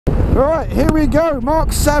Right, here we go.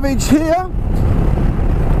 Mark Savage here.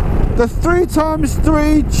 The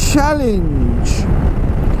 3x3 challenge.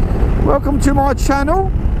 Welcome to my channel.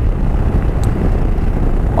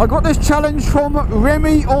 I got this challenge from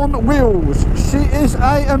Remy on Wheels. She is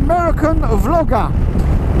an American vlogger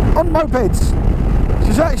on mopeds.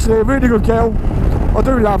 She's actually a really good girl. I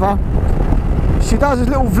do love her. She does this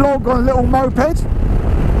little vlog on a little moped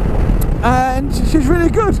and she's really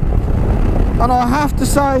good. And I have to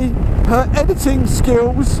say, her editing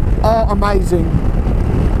skills are amazing.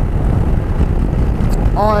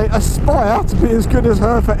 I aspire to be as good as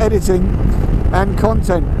her for editing and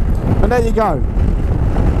content. And there you go.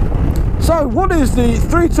 So what is the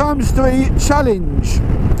 3x3 challenge?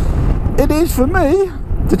 It is for me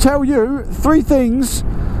to tell you 3 things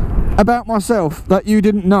about myself that you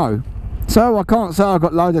didn't know. So I can't say I've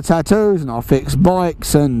got loads of tattoos and I fix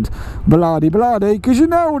bikes and blah-de-blah-de, because you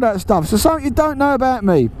know all that stuff. So something you don't know about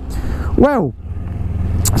me. Well,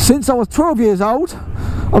 since I was 12 years old,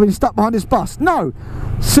 I've been stuck behind this bus. No,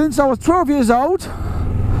 since I was 12 years old,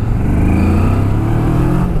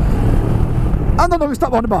 I'm not going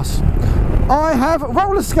stuck behind the bus. I have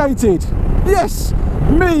roller skated. Yes,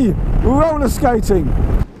 me roller skating.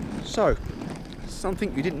 So,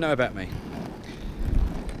 something you didn't know about me.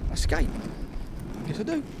 I skate. Yes, I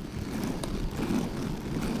do.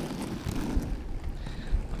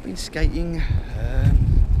 I've been skating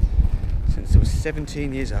since I was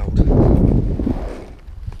 17 years old.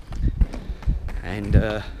 And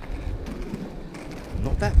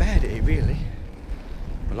not that bad at it, really.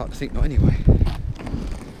 I like to think not anyway.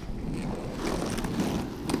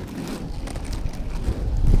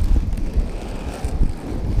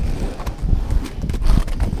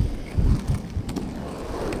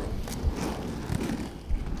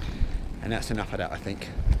 And that's enough of that, I think.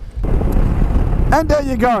 And there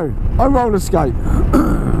you go, I roller skate.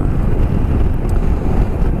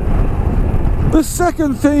 The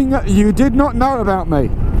second thing you did not know about me.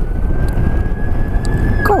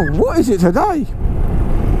 God, what is it today?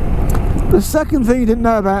 The second thing you didn't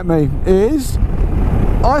know about me is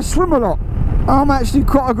I swim a lot. I'm actually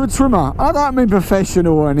quite a good swimmer. I don't mean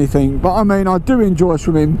professional or anything, but I mean I do enjoy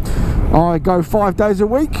swimming. I go 5 days a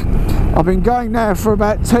week. I've been going now for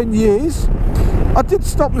about 10 years. I did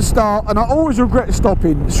stop and start, and I always regret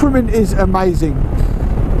stopping. Swimming is amazing.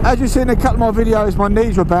 As you've seen in a couple of my videos, my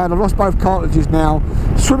knees were bad. I've lost both cartilages now.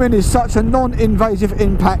 Swimming is such a non-invasive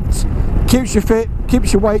impact. Keeps you fit,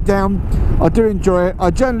 keeps your weight down. I do enjoy it.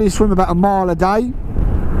 I generally swim about a mile a day.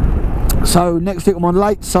 So next week I'm on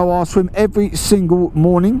late, so I swim every single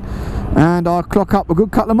morning. And I clock up a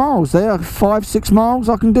good couple of miles there. 5-6 miles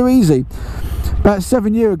I can do easy. About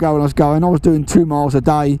 7 years ago when I was going, I was doing 2 miles a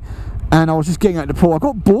day. And I was just getting out the pool. I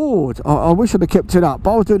got bored. I wish I'd have kept it up.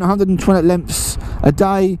 But I was doing 120 lengths a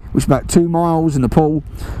day, which is about 2 miles in the pool.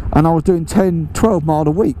 And I was doing 10-12 miles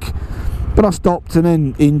a week. But I stopped, and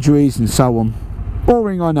then injuries and so on.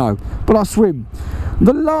 Boring, I know. But I swim.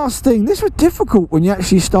 The last thing, this was difficult when you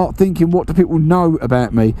actually start thinking, what do people know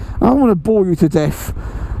about me? I don't want to bore you to death,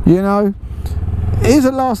 you know. Here's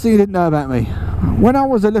the last thing you didn't know about me. When I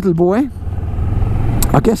was a little boy,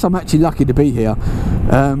 I guess I'm actually lucky to be here.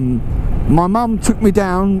 My mum took me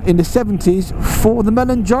down in the 70s for the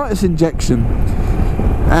meningitis injection,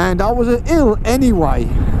 and I was ill anyway,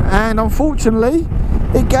 and unfortunately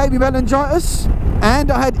it gave me meningitis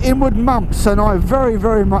and I had inward mumps, and I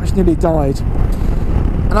very much nearly died.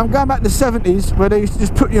 And I'm going back to the 70s where they used to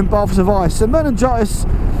just put you in baths of ice. So meningitis,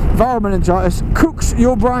 viral meningitis, cooks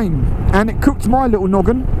your brain, and it cooked my little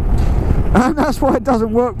noggin, and that's why it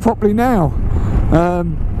doesn't work properly now.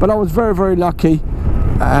 But I was very lucky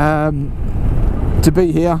to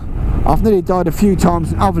be here. I've nearly died a few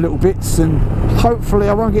times in other little bits, and hopefully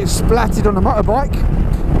I won't get splattered on a motorbike.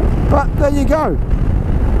 But there you go.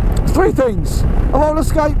 3 things. I roller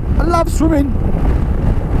skate, I love swimming,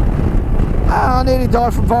 and I nearly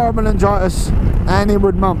died from viral meningitis and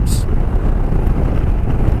inward mumps.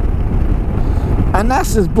 And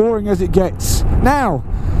that's as boring as it gets. Now,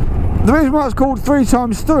 the reason why it's called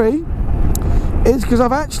 3x3 is because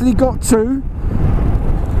I've actually got to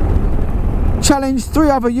challenge 3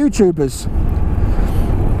 other YouTubers,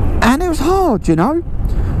 and it was hard, you know,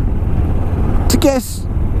 to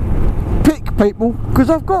pick people, because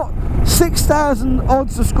I've got 6,000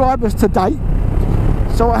 odd subscribers to date.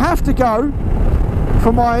 So I have to go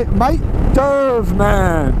for my mate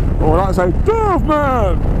Dervman, or like I say,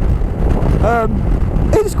 Dervman.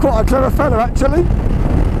 He's quite a clever fella actually.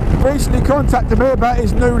 Recently contacted me about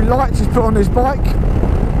his new lights he's put on his bike,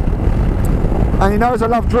 and he knows I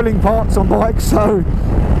love drilling parts on bikes, so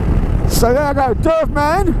there I go,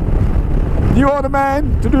 Dervman. You are the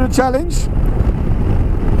man to do the challenge.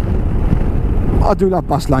 I do love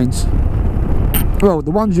bus lanes. Well,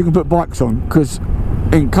 the ones you can put bikes on, because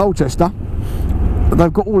in Colchester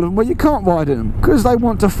they've got all of them where you can't ride in them because they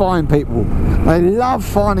want to find people. They love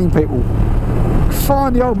finding people.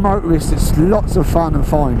 Find the old motorists. It's lots of fun and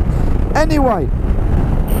fine. Anyway,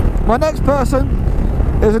 my next person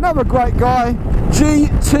is another great guy,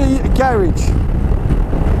 GT Garage.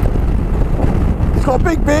 He's got a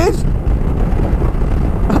big beard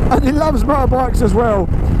and he loves motorbikes as well.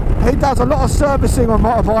 He does a lot of servicing on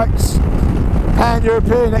motorbikes,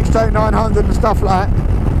 Pan-European XJ 900 and stuff like that.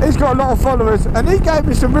 He's got a lot of followers and he gave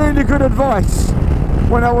me some really good advice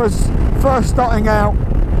when I was first starting out.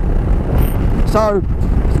 So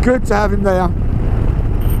it's good to have him there.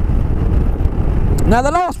 Now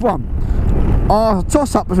the last one, I'll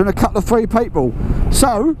toss up between a couple of three people.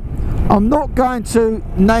 So I'm not going to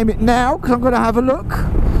name it now because I'm going to have a look.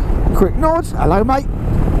 Quick nod. Hello, mate.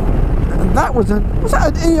 And that was that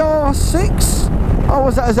an ER6 or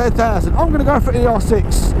was that a Z1000? I'm going to go for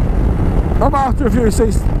ER6. I might have to review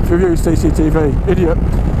CCTV, idiot.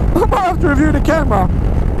 I might have to review the camera.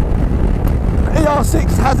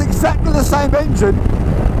 ER6 has exactly the same engine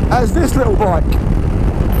as this little bike.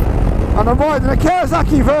 And I'm riding a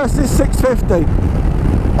Kawasaki Versys 650.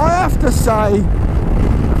 I have to say,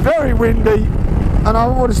 very windy, and I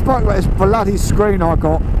would have spoke about this bloody screen I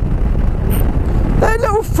got. They're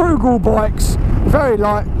little frugal bikes, very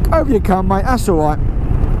light. Over you come, mate, that's alright.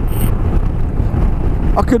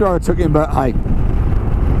 I could have took him, but hey.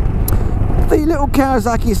 The little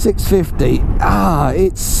Kawasaki 650,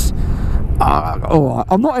 it's alright.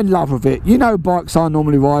 I'm not in love with it. You know bikes I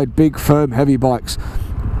normally ride, big, firm, heavy bikes.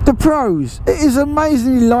 The pros, it is an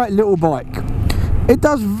amazingly light little bike. It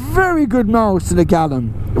does very good miles to the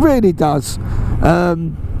gallon. It really does.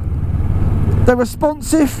 They're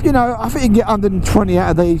responsive, you know. I think you can get 120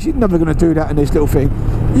 out of these. You're never going to do that in this little thing.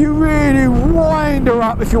 You really wind her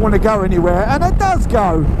up if you want to go anywhere, and it does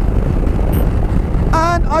go.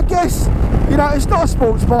 And I guess, you know, it's not a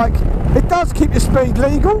sports bike. It does keep your speed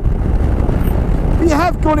legal. But you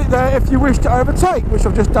have got it there if you wish to overtake, which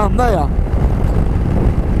I've just done there.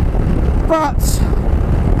 But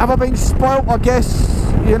have I been spoilt? I guess,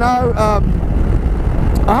 you know.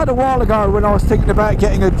 I had a while ago when I was thinking about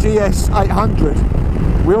getting a GS 800.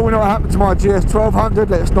 We all know what happened to my GS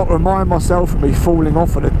 1200. Let's not remind myself of me falling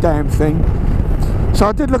off of the damn thing. So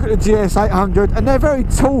I did look at the GS 800, and they're very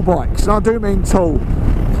tall bikes, and I do mean tall.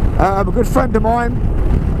 A good friend of mine,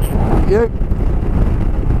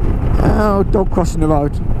 oh, dog crossing the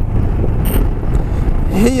road.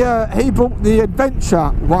 He bought the Adventure,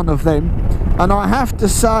 one of them, and I have to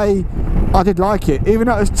say I did like it. Even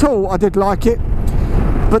though it was tall, I did like it.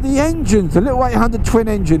 But the engine, the little 800 twin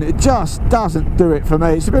engine, it just doesn't do it for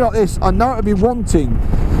me. It's a bit like this. I know it'll be wanting.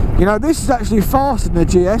 You know, this is actually faster than the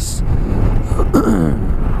GS,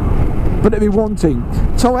 but it'll be wanting.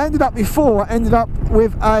 So I ended up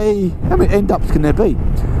with a, how many end ups can there be?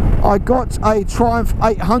 I got a Triumph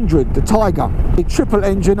 800, the Tiger, a triple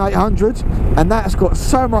engine 800, and that's got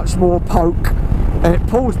so much more poke, and it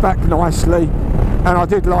pulls back nicely, and I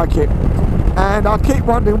did like it. And I keep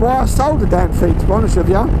wondering why I sold the damn thing, to be honest with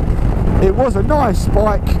you. It was a nice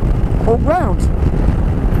bike all round.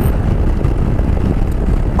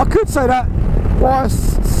 I could say that why I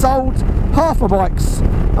sold half my bikes. I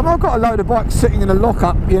mean, I've got a load of bikes sitting in a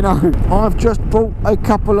lockup, you know. I've just bought a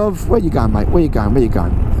couple of... Where you going, mate? Where you going? Where you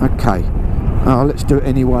going? Okay. Oh, let's do it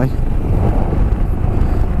anyway.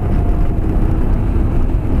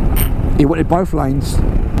 He wanted both lanes.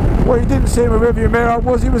 What you didn't see in the rearview mirror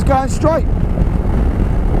was he was going straight.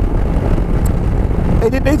 He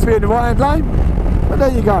didn't need to be in the right hand lane, but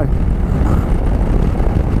there you go.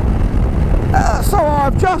 So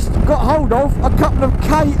I've just got hold of a couple of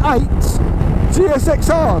K8s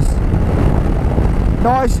GSXRs.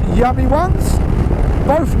 Nice yummy ones.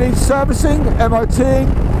 Both need servicing, MOTing.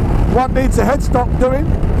 One needs a headstock doing.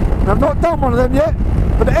 I've not done one of them yet,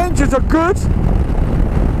 but the engines are good.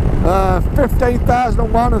 15,000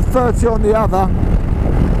 on one and 30 on the other.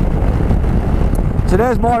 So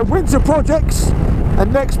there's my winter projects,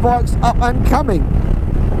 and next bike's up and coming.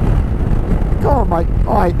 Go on, mate,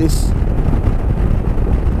 I hate this.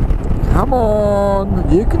 Come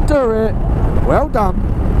on, you can do it. Well done.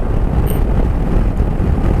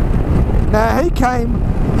 Now he came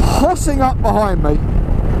hossing up behind me,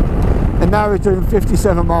 and now he's doing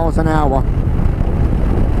 57 miles an hour.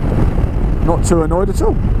 Not too annoyed at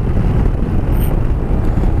all.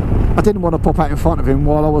 I didn't want to pop out in front of him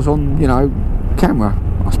while I was on, you know, camera.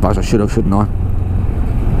 I suppose I should have, shouldn't I?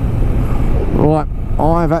 Right,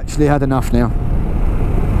 I've actually had enough now.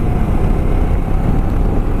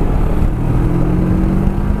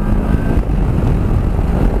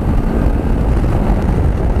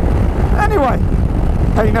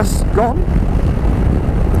 penis gone.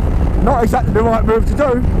 Not exactly the right move to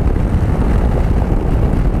do.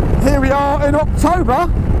 Here we are in October,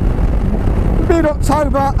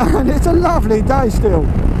 mid-October, and it's a lovely day still.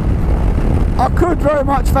 I could very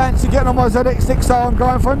much fancy getting on my ZX6R and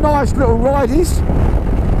going for a nice little rideys,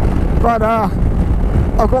 but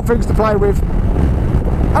I've got things to play with,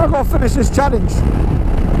 and I've got to finish this challenge.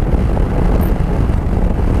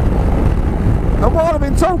 And while I've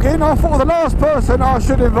been talking, I thought of the last person I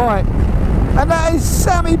should invite, and that is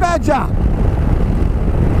Sammy Badger.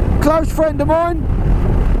 Close friend of mine.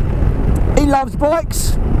 He loves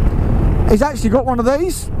bikes. He's actually got one of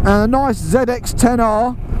these, a nice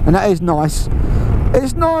ZX10R, and that is nice.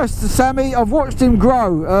 It's nice to Sammy. I've watched him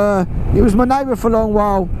grow. He was my neighbour for a long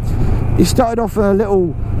while. He started off a little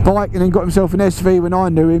bike and then got himself an SV when I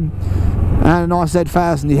knew him, and a nice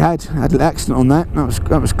Z1000 he had a little accident on that.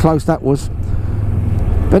 That was close, that was.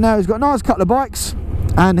 But now he's got a nice couple of bikes,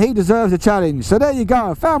 and he deserves a challenge. So there you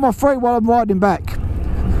go. I found my free while I'm riding back.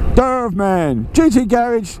 RAMEN, GT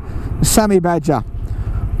Garage, Sammy Badger.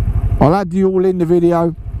 I'll add you all in the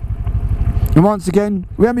video. And once again,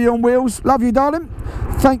 Remy on wheels, love you darling.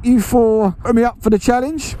 Thank you for putting me up for the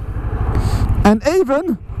challenge. And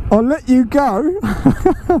even, I'll let you go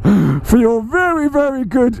for your very, very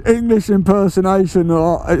good English impersonation.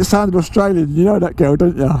 It sounded Australian, you know that girl,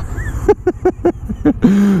 don't you?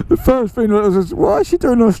 The first thing that was, why is she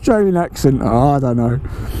doing an Australian accent? Oh, I don't know.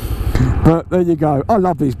 But there you go. I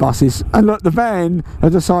love these buses. And look, the van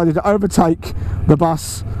has decided to overtake the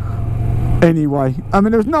bus anyway. I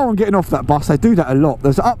mean, there's no one getting off that bus. They do that a lot.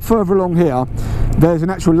 There's up further along here, there's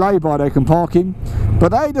an actual lay-by they can park in, but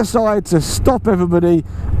they decide to stop everybody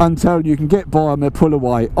until you can get by and they pull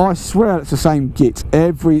away. I swear it's the same git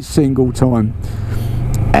every single time.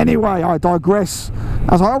 Anyway, I digress,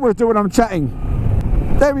 as I always do when I'm chatting.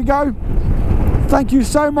 There we go. Thank you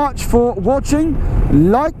so much for watching.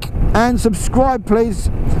 Like and subscribe please,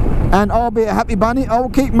 and I'll be a happy bunny. I'll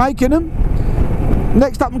keep making them.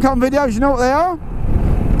 Next up and coming videos, you know what they are.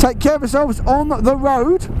 Take care of yourselves on the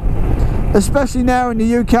road, especially now in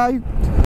the UK.